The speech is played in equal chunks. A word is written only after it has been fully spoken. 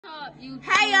up, YouTube?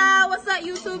 Hey y'all, what's up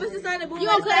YouTube? It's the Sunday Boom. You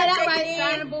gonna cut that out right,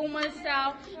 Sunday Boom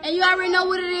style. And you already know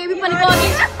what it is. We finna go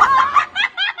again.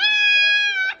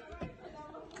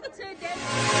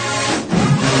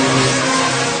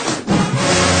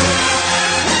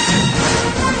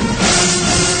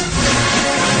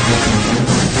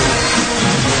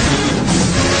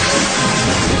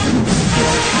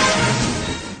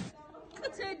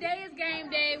 Today is game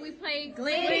day. We play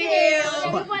Glen Hills.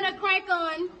 And we finna crank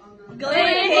on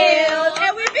Glen Hills.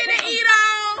 And we finna eat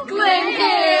on Glen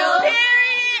Hills. Period.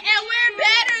 And we're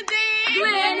better than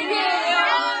Glen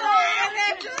Hills. That's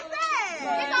what you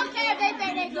said. It's okay if they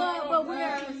think they're good, but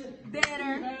we're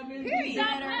better. Period.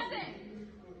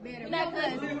 Better. Not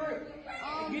cussing.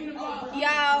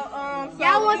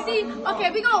 Y'all want to see? Okay,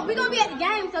 we gonna be at the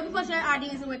game, so we gonna share our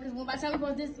ideas away. Cause by the time we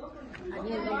post this,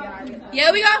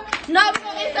 yeah, we go. No, we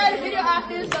gonna insert the video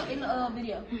after this in the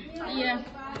video. Yeah.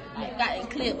 Got a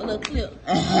clip, a little clip.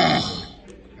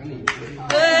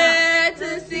 Good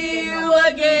to see you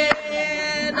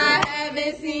again. I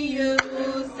haven't seen you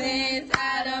since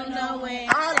I don't know when.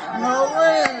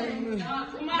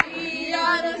 We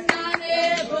are the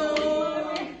Sunday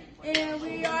Boom, and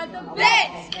we are the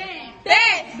best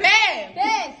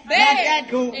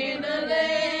in the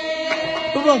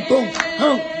land. Boom, boom, boom.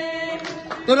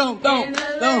 Don't.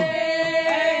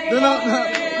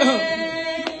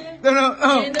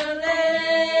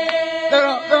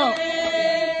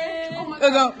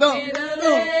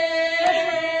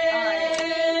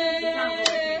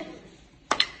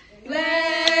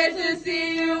 Glad to see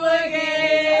you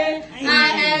again. I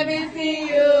haven't seen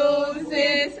you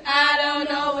since I don't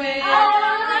know when.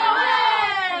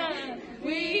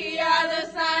 We are the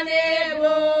Sunday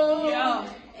Boom,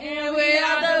 and we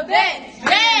are the best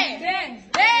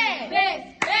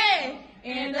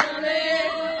in the land.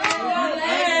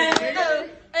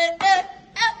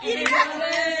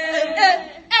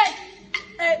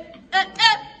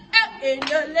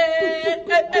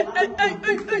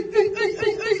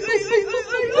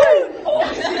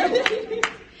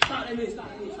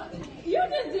 You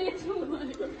just did too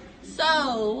much.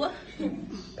 So,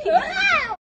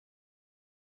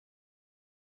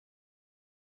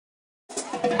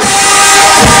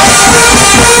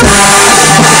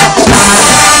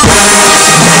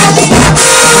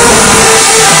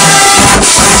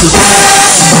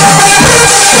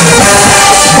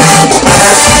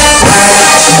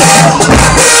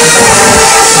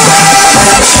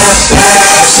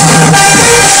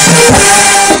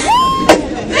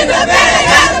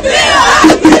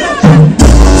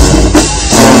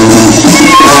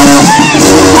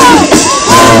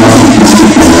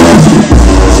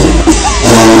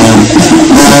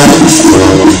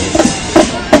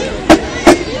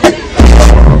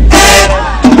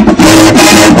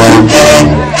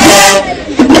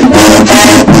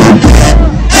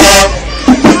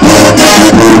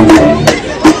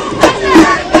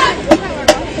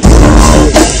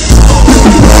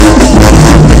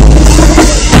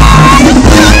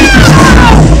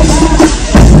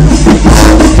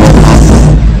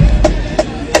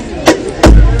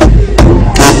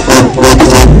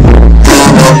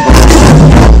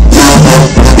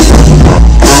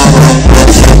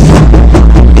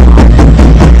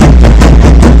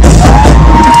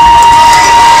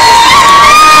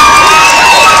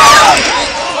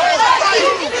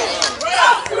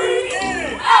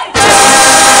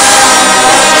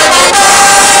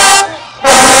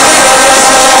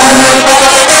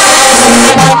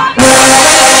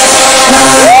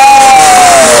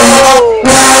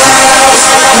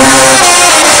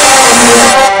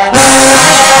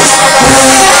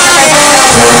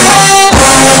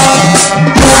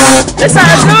 that's how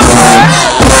I do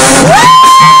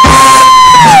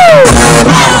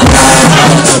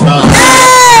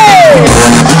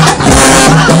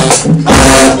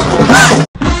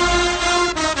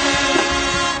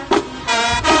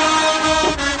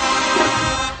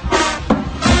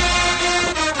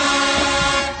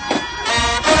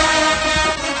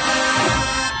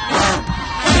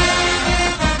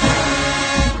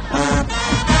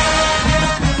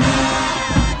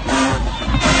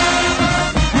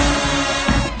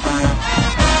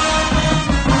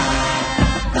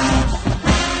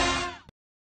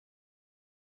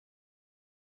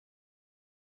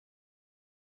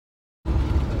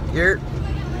Here.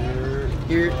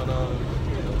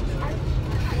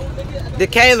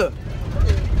 Decayla.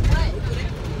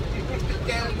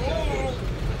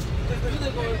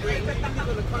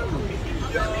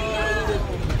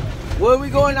 Where we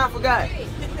going? I forgot.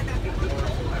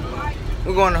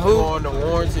 We're going to who? We're going to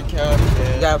Warrenton County.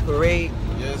 We got a parade.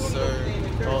 Yes, sir.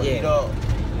 Yeah.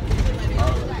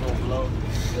 Alright, go blow.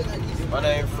 My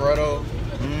name Fredo.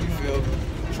 You feel me?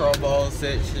 Trombone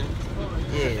section.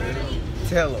 Yeah.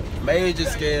 Tell them. Major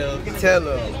scale. Tell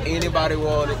them. Anybody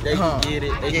want it, they can get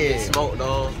it. They can get smoked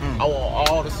on. I want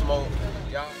all the smoke.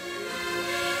 Y'all.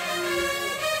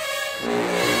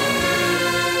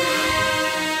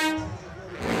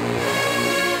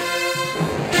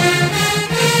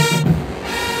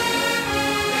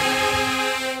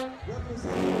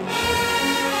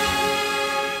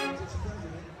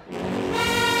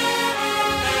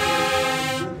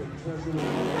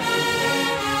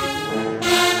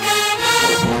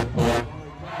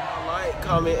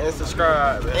 Comment and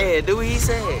subscribe, man. Yeah, do what he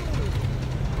said.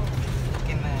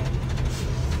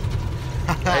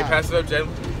 Hey, pass it up, Jalen.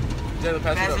 Jalen,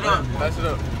 pass it up. Pass it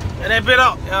up. And that bit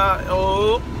up.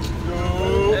 Oh.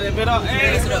 And that bit up.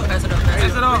 Hey. Pass it up. Pass it up.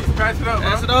 Pass it up. Pass it up.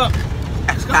 Pass it up.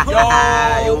 Let's go.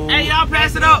 Yo. Hey, y'all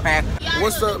pass it up.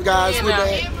 What's up, guys? We're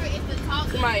back.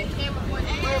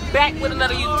 We're back with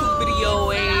another YouTube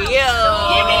video.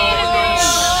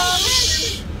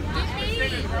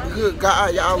 Good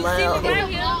God, y'all loud.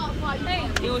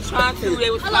 He was trying to. They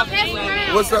was talking.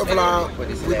 What's up, vlog?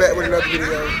 We back with another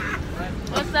video.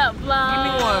 What's up, vlog? Give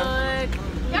me one.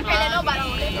 Y'all can't let nobody on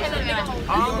there.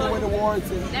 I'm gonna win the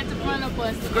warranty. That's the front of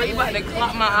us. Girl, you about to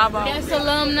clock my eyeball. That's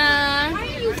alumni.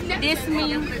 This me.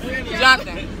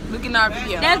 Jonathan, look in our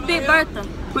video. That's Big Bertha.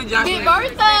 Put Jonathan. Big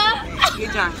Bertha.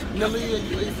 Get Jonathan. No,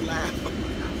 please laugh.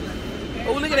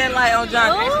 Oh, look at that light on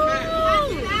Jonathan.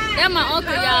 Ooh. That's my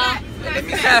uncle, y'all.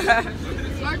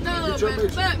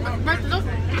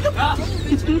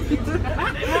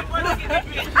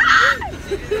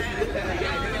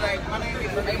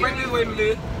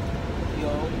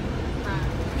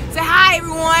 Say hi,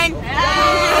 everyone.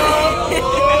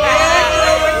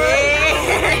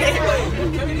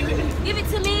 Give it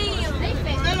to me.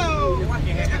 Hello.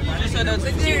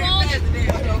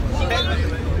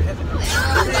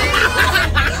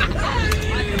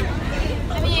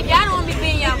 I mean, if y'all don't want me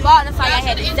being y'all vlog, that's all y'all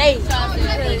had to say.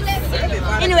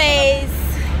 Anyways,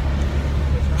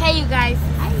 hey you guys.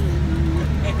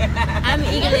 I'm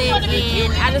Eaglet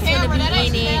and I just want to be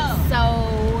in it, so.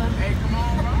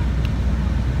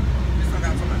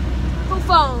 Who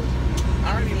phone? I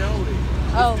already know it.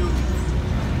 Oh.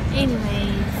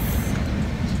 Anyways,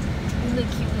 you look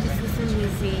cute. We just listen to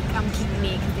music. I'm keeping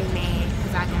it because they mad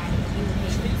because I got it.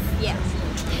 Yeah.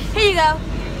 Here you go.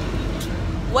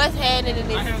 What's happening in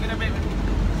this?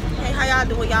 Hey, how y'all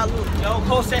doing? Y'all look. Yo,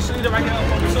 co-session leader right here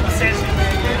on the super session,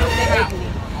 man.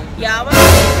 Y'all,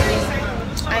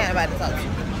 I ain't about to talk to you.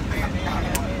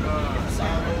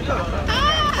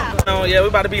 Oh, yeah, we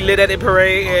about to be lit at the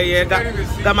parade. Yeah.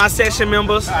 Got my section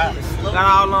members. Got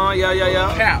all on. Yeah.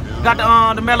 Got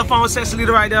the mellophone section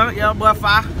leader right there. Yeah, boy,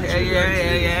 fire.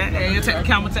 Yeah. You take the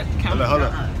camera. Hold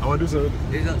on. I want to do something.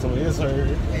 Yes, sir.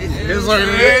 Yes, sir.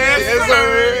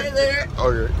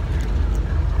 Okay.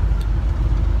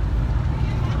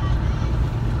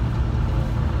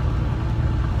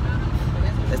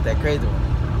 That's that crazy one.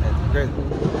 That's the crazy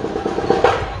one.